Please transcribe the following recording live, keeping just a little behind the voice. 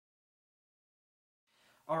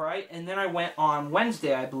Alright, and then I went on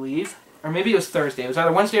Wednesday, I believe. Or maybe it was Thursday. It was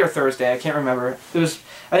either Wednesday or Thursday. I can't remember. I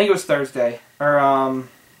think it was Thursday. Or,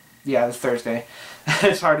 yeah, it was Thursday.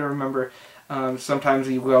 It's hard to remember. Sometimes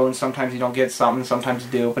you go and sometimes you don't get something, sometimes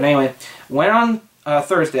you do. But anyway, went on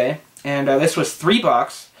Thursday, and this was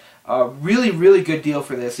 $3. Really, really good deal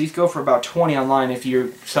for this. These go for about $20 online if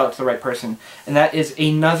you sell it to the right person. And that is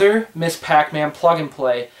another Miss Pac-Man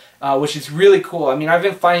plug-and-play, which is really cool. I mean, I've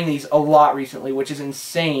been finding these a lot recently, which is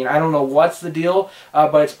insane. I don't know what's the deal,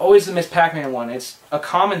 but it's always the Miss Pac-Man one. It's a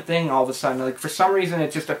common thing all of a sudden. Like, for some reason,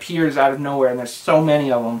 it just appears out of nowhere, and there's so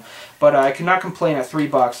many of them. But I cannot complain at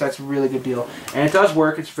 $3. That's a really good deal. And it does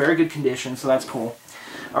work. It's very good condition, so that's cool.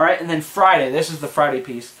 Alright, and then Friday. This is the Friday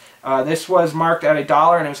piece. This was marked at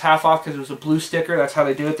 $1, and it was half off because it was a blue sticker. That's how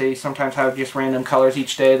they do it. They sometimes have just random colors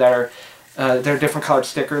each day that are they're different colored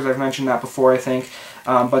stickers. I've mentioned that before, I think.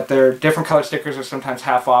 But they're different colored stickers are sometimes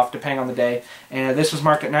half off depending on the day. And this was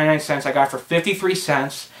marked at 99 cents. I got it for 53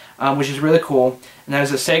 cents, which is really cool. And that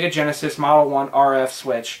is a Sega Genesis Model 1 RF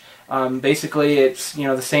switch. Basically, it's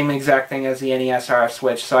the same exact thing as the NES RF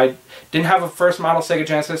switch. So I didn't have a first model Sega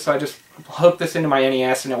Genesis, so I just hooked this into my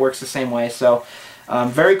NES, and it works the same way. So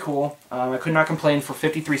very cool. I could not complain for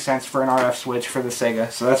 53 cents for an RF switch for the Sega.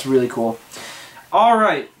 So that's really cool. All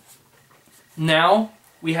right. Now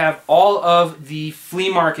we have all of the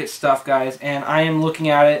flea market stuff, guys, and I am looking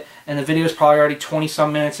at it, and the video is probably already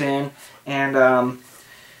 20-some minutes in, and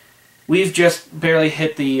we've just barely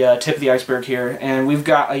hit the tip of the iceberg here, and we've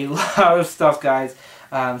got a lot of stuff, guys,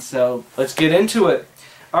 so let's get into it.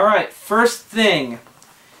 Alright, first thing,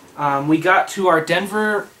 we got to our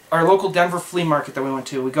local Denver flea market that we went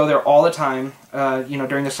to. We go there all the time,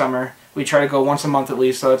 during the summer. We try to go once a month at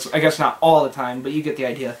least, so it's, I guess, not all the time, but you get the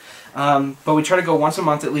idea. But we try to go once a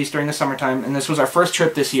month at least during the summertime, and this was our first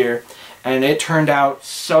trip this year, and it turned out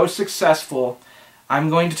so successful. I'm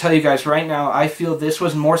going to tell you guys right now, I feel this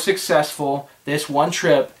was more successful, this one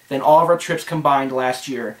trip, than all of our trips combined last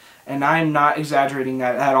year. And I'm not exaggerating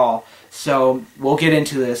that at all. So, we'll get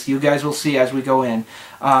into this. You guys will see as we go in.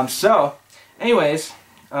 Anyways,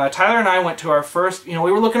 Tyler and I went to our first, we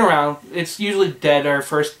were looking around. It's usually dead our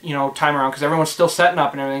first, time around because everyone's still setting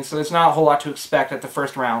up and everything, so there's not a whole lot to expect at the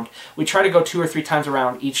first round. We try to go 2 or 3 times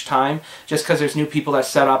around each time just because there's new people that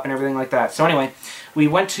set up and everything like that. So anyway, we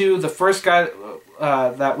went to the first guy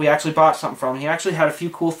that we actually bought something from. He actually had a few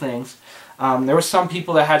cool things. There were some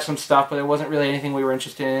people that had some stuff, but there wasn't really anything we were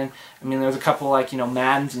interested in. I mean, there was a couple like,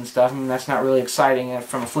 Maddens and stuff. I mean, that's not really exciting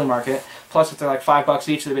from a flea market. Plus, if they're like $5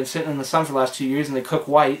 each, they've been sitting in the sun for the last 2 years and they cook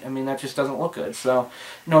white. I mean, that just doesn't look good. So,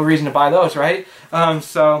 no reason to buy those, right?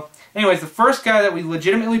 Anyways, the first guy that we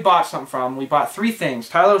legitimately bought something from, we bought 3 things.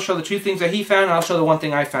 Tyler will show the 2 things that he found, and I'll show the 1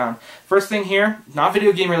 thing I found. First thing here, not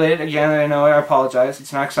video game related. Again, I know, I apologize.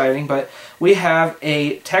 It's not exciting, but we have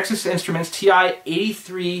a Texas Instruments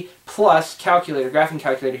TI-83 Plus calculator, graphing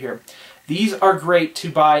calculator here. These are great to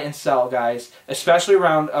buy and sell, guys, especially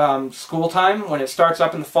around school time when it starts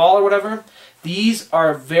up in the fall or whatever. These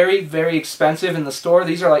are very, very expensive in the store.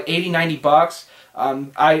 These are like 80, 90 bucks.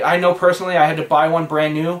 I know personally I had to buy one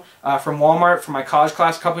brand new from Walmart for my college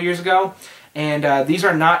class a couple years ago, and these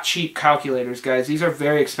are not cheap calculators, guys. These are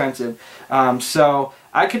very expensive. So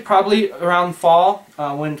I could probably, around fall,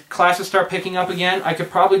 when classes start picking up again, I could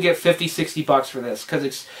probably get 50, 60 bucks for this,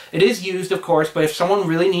 because it is used, of course, but if someone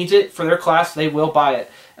really needs it for their class, they will buy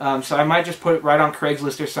it. So I might just put it right on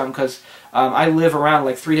Craigslist or something, because I live around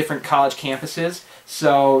like 3 different college campuses,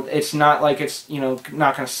 so it's not like it's,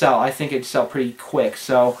 not going to sell. I think it'd sell pretty quick.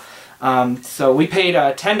 So we paid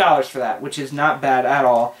 $10 for that, which is not bad at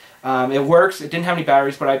all. It works. It didn't have any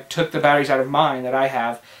batteries, but I took the batteries out of mine that I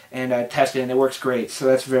have and tested it, and it works great. So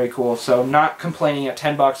that's very cool. So not complaining at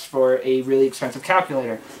 $10 for a really expensive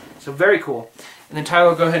calculator. So very cool. And then Tyler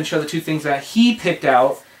will go ahead and show the 2 things that he picked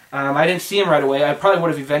out. I didn't see him right away. I probably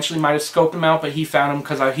would have eventually might have scoped him out, but he found them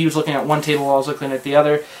because he was looking at one table while I was looking at the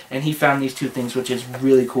other, and he found these 2 things, which is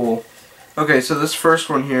really cool. Okay, so this first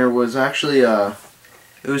one here was actually it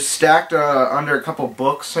was stacked under a couple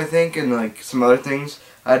books, I think, and like some other things.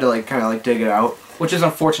 I had to kind of dig it out, which is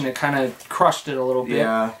unfortunate. Kind of crushed it a little bit.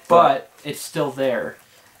 Yeah, but it's still there.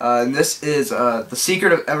 And this is The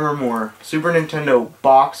Secret of Evermore Super Nintendo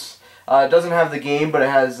box. It doesn't have the game, but it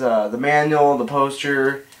has the manual, the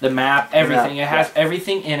poster, the map, everything. It has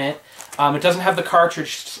everything in it. It doesn't have the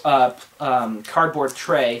cartridge cardboard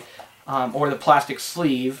tray or the plastic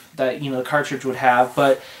sleeve that the cartridge would have,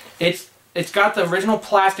 but it's got the original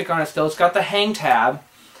plastic on it still. It's got the hang tab.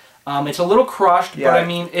 It's a little crushed, but I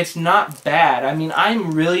mean it's not bad. I mean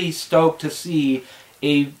I'm really stoked to see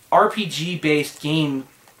a RPG-based game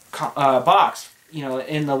box you know,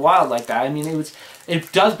 in the wild like that. I mean,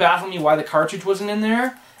 it does baffle me why the cartridge wasn't in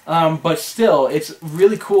there, but still, it's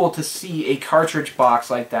really cool to see a cartridge box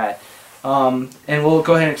like that. And we'll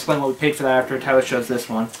go ahead and explain what we paid for that after Tyler shows this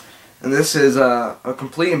one. And this is a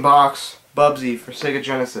complete in box Bubsy for Sega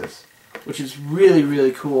Genesis, which is really,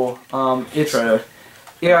 really cool. It's try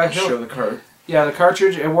to show the card. Yeah, the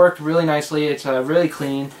cartridge, it worked really nicely. It's really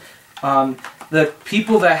clean. The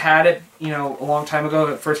people that had it, you know, a long time ago,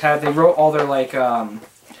 that first had it, they wrote all their like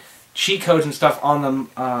cheat codes and stuff on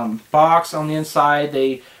the box on the inside.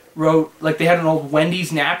 They wrote, like, they had an old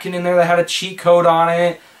Wendy's napkin in there that had a cheat code on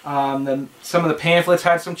it. Some of the pamphlets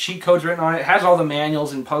had some cheat codes written on it. It has all the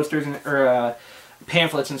manuals and posters and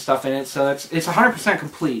pamphlets and stuff in it, so it's 100%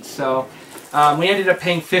 complete. So we ended up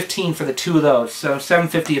paying $15 for the 2 of those, so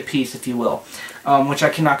 $7.50 a piece, if you will, which I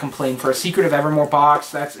cannot complain for. A Secret of Evermore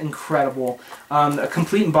box, that's incredible. A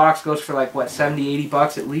complete in box goes for like what,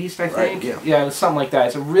 $70-80 at least, I think. Right, yeah, it was something like that.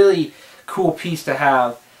 It's a really cool piece to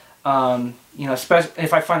have. You know, especially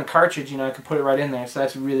if I find a cartridge, you know, I could put it right in there. So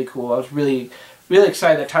that's really cool. I was really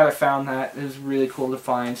excited that Tyler found that. It was really cool to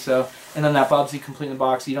find. So, and then that Bubsy complete in the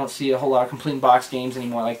box. You don't see a whole lot of complete in box games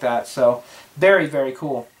anymore like that. So, very, very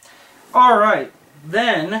cool. All right,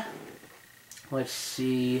 then let's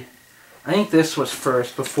see. I think this was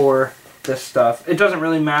first before this stuff. It doesn't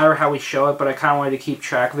really matter how we show it, but I kind of wanted to keep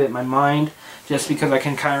track of it in my mind, just because I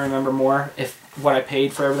can kind of remember more what I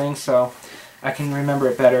paid for everything, so I can remember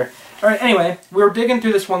it better. All right. Anyway, we were digging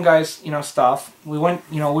through this one guy's, you know, stuff. We went,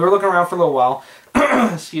 you know, we were looking around for a little while.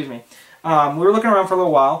 Excuse me. We were looking around for a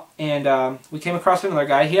little while, and we came across another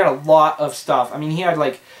guy. He had a lot of stuff. I mean, he had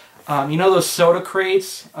like, you know, those soda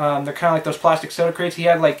crates. They're kind of like those plastic soda crates. He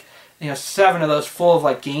had like, you know, 7 of those full of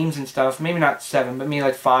like games and stuff. Maybe not 7, but maybe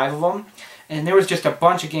like 5 of them. And there was just a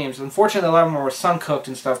bunch of games. Unfortunately, a lot of them were sun-cooked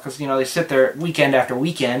and stuff because, you know, they sit there weekend after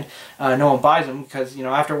weekend. No one buys them because, you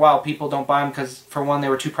know, after a while, people don't buy them because, for one, they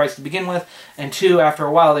were too pricey to begin with, and 2, after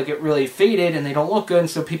a while, they get really faded and they don't look good, and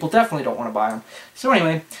so people definitely don't want to buy them. So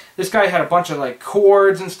anyway, this guy had a bunch of, like,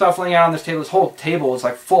 cords and stuff laying out on this table. This whole table was,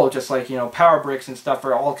 like, full of just, like, you know, power bricks and stuff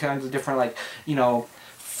for all kinds of different, like, you know,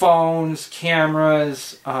 phones,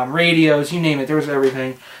 cameras, radios, you name it. There was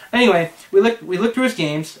everything. Anyway, we looked through his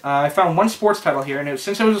games. I found one sports title here, and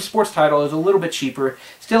since it was a sports title, it was a little bit cheaper.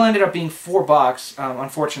 Still ended up being $4,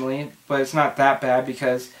 unfortunately, but it's not that bad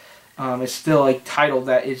because it's still a title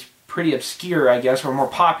that is pretty obscure, I guess, or more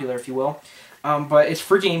popular, if you will. But it's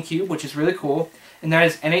for GameCube, which is really cool, and that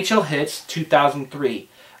is NHL Hits 2003.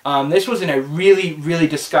 This was in a really, really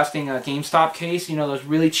disgusting GameStop case. You know, those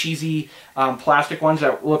really cheesy plastic ones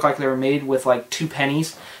that look like they were made with like 2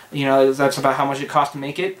 pennies. You know, that's about how much it cost to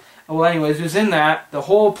make it. Well, anyways, it was in that. The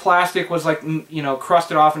whole plastic was like, you know,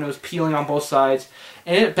 crusted off and it was peeling on both sides.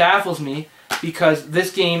 And it baffles me because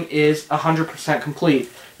this game is 100%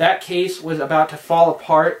 complete. That case was about to fall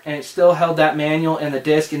apart and it still held that manual and the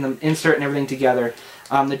disc and the insert and everything together.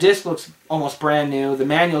 The disc looks almost brand new. The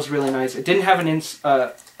manual's really nice. It didn't have an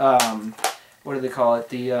what do they call it?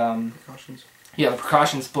 The Precautions. Yeah, the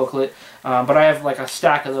precautions booklet. But I have like a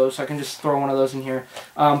stack of those, so I can just throw one of those in here.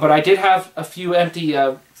 But I did have a few empty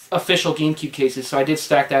official GameCube cases, so I did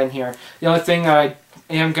stack that in here. The only thing that I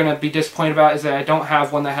am going to be disappointed about is that I don't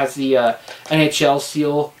have one that has the NHL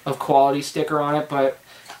seal of quality sticker on it, but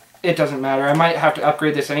it doesn't matter. I might have to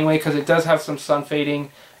upgrade this anyway because it does have some sun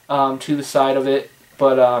fading to the side of it,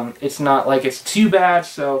 but it's not like it's too bad,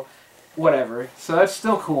 so whatever. So that's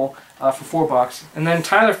still cool for $4. And then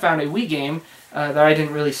Tyler found a Wii game that I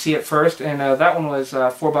didn't really see at first, and that one was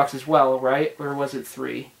 $4 as well, right? Or was it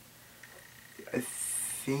 $3?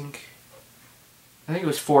 I think it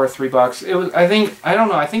was $4 or $3. It was. I think. I don't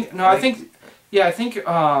know. I think. No. I think. Yeah. I think. It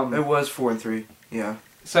was 4 and 3. Yeah.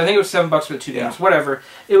 So I think it was $7 for the 2 games. Whatever.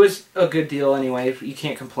 It was a good deal anyway. You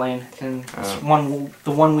can't complain. And it's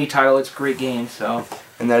the one Wii title. It's a great game. So.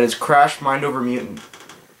 And that is Crash Mind Over Mutant.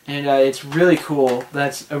 And it's really cool.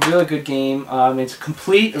 That's a really good game. It's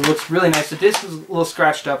complete. It looks really nice. The disc is a little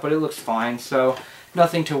scratched up, but it looks fine. So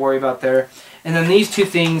nothing to worry about there. And then these 2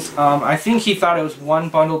 things, I think he thought it was one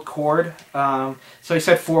bundled cord. So he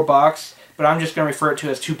said $4, but I'm just going to refer it to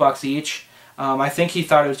as $2 each. I think he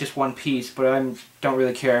thought it was just one piece, but I don't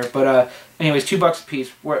really care. But anyways, $2 a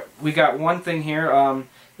piece. We got one thing here.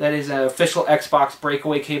 That is an official Xbox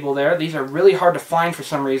breakaway cable there. These are really hard to find for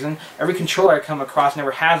some reason. Every controller I come across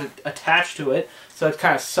never has it attached to it, so it's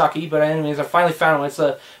kind of sucky. But anyways, I finally found one. It's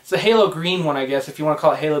a Halo green one, I guess, if you want to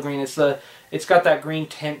call it Halo green. It's got that green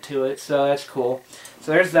tint to it, so that's cool.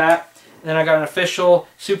 So there's that. And then I got an official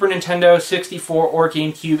Super Nintendo 64 or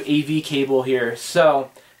GameCube AV cable here. So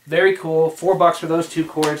very cool. $4 for those 2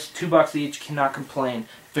 cords, $2 each. Cannot complain.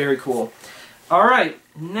 Very cool. Alright,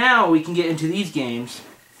 now we can get into these games.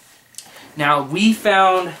 Now we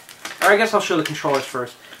found, or I guess I'll show the controllers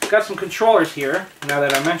first. We've got some controllers here, now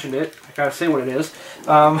that I mentioned it. I gotta say what it is.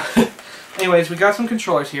 Anyways, we got some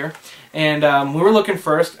controllers here. And we were looking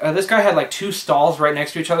first. This guy had like 2 stalls right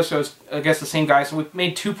next to each other, so it's, I guess, the same guy. So we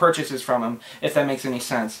made 2 purchases from him, if that makes any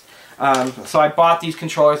sense. So I bought these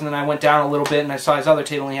controllers, and then I went down a little bit, and I saw his other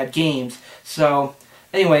table, and he had games. So,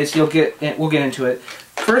 anyways, we'll get into it.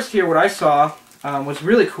 First here, what I saw was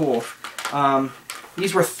really cool.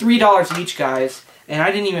 These were $3 each, guys, and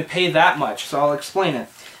I didn't even pay that much, so I'll explain it.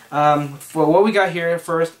 For what we got here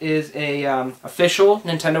first is a official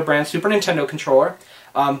Nintendo brand Super Nintendo controller.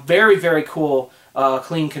 Very, very cool,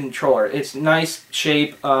 clean controller. It's nice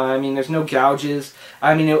shape. I mean, there's no gouges.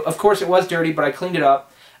 I mean, of course it was dirty, but I cleaned it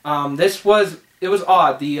up. It was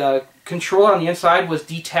odd. The controller on the inside was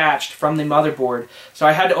detached from the motherboard, so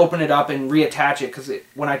I had to open it up and reattach it because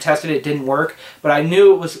when I tested it, it didn't work. But I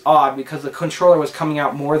knew it was odd because the controller was coming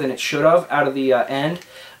out more than it should have out of the end.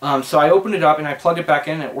 So I opened it up and I plugged it back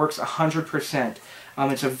in, and it works 100%.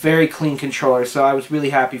 It's a very clean controller, so I was really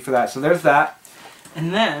happy for that. So there's that.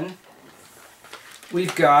 And then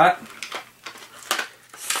we've got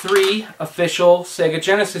 3 official Sega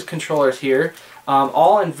Genesis controllers here,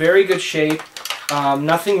 all in very good shape.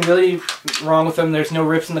 Nothing really wrong with them. There's no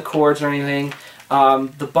rips in the cords or anything.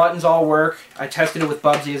 The buttons all work. I tested it with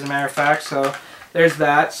Bubsy, as a matter of fact, so there's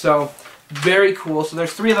that. So very cool. So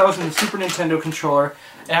there's 3 of those in the Super Nintendo controller.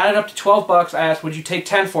 It added up to 12 bucks. I asked, would you take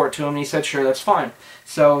 10 for it to him? And he said, sure, that's fine.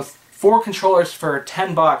 So 4 controllers for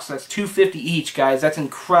 10 bucks. That's $2.50 each, guys. That's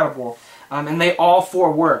incredible. And they all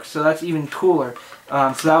 4 work, so that's even cooler.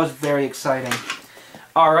 So that was very exciting.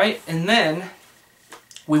 Alright, and then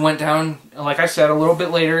we went down, like I said, a little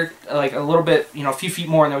bit later, like a little bit, you know, a few feet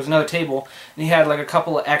more, and there was another table. And he had like a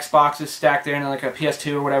couple of Xboxes stacked there and like a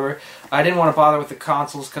PS2 or whatever. I didn't want to bother with the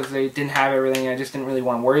consoles because they didn't have everything. I just didn't really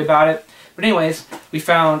want to worry about it. But anyways, we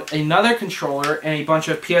found another controller and a bunch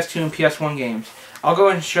of PS2 and PS1 games. I'll go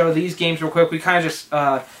ahead and show these games real quick. We kind of just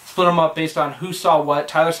split them up based on who saw what.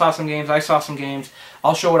 Tyler saw some games, I saw some games.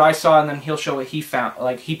 I'll show what I saw, and then he'll show what he found,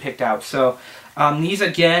 like he picked out. So these,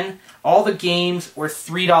 again, all the games were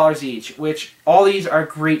 $3 each, which all these are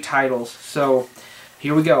great titles. So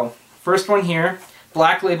here we go. First one here,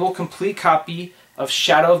 Black Label complete copy of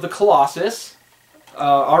Shadow of the Colossus.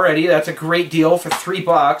 Already, that's a great deal for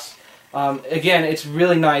 $3. Again, it's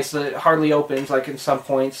really nice. It hardly opens, like in some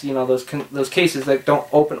points, you know, those cases that don't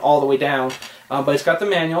open all the way down. But it's got the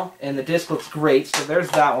manual, and the disc looks great, so there's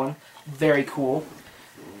that one. Very cool.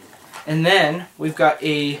 And then we've got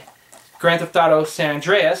a Grand Theft Auto San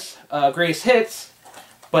Andreas Greatest Hits,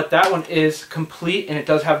 but that one is complete, and it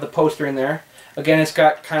does have the poster in there. Again, it's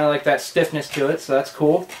got kind of like that stiffness to it, so that's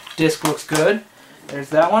cool. Disc looks good. There's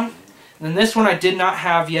that one. And then this one I did not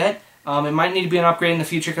have yet. It might need to be an upgrade in the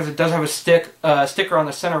future because it does have a sticker on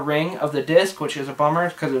the center ring of the disc, which is a bummer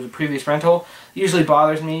because it was a previous rental. It usually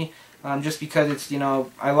bothers me just because it's, you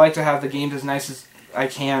know, I like to have the games as nice as I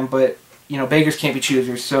can, but, you know, beggars can't be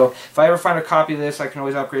choosers. So if I ever find a copy of this, I can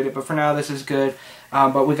always upgrade it, but for now this is good.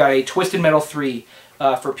 But we got a Twisted Metal 3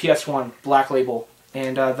 for PS1, Black Label.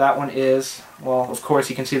 And that one is, well, of course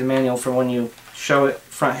you can see the manual from when you show it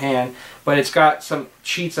front hand, but it's got some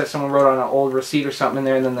cheats that someone wrote on an old receipt or something in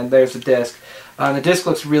there, and then there's the disc. The disc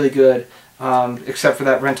looks really good, except for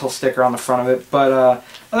that rental sticker on the front of it. But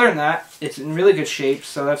other than that, it's in really good shape,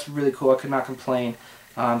 so that's really cool. I could not complain.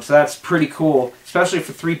 So that's pretty cool, especially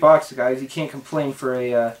for $3, guys. You can't complain for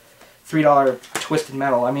a $3 Twisted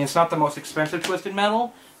Metal. I mean, it's not the most expensive Twisted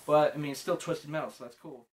Metal, but I mean, it's still Twisted Metal, so that's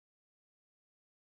cool.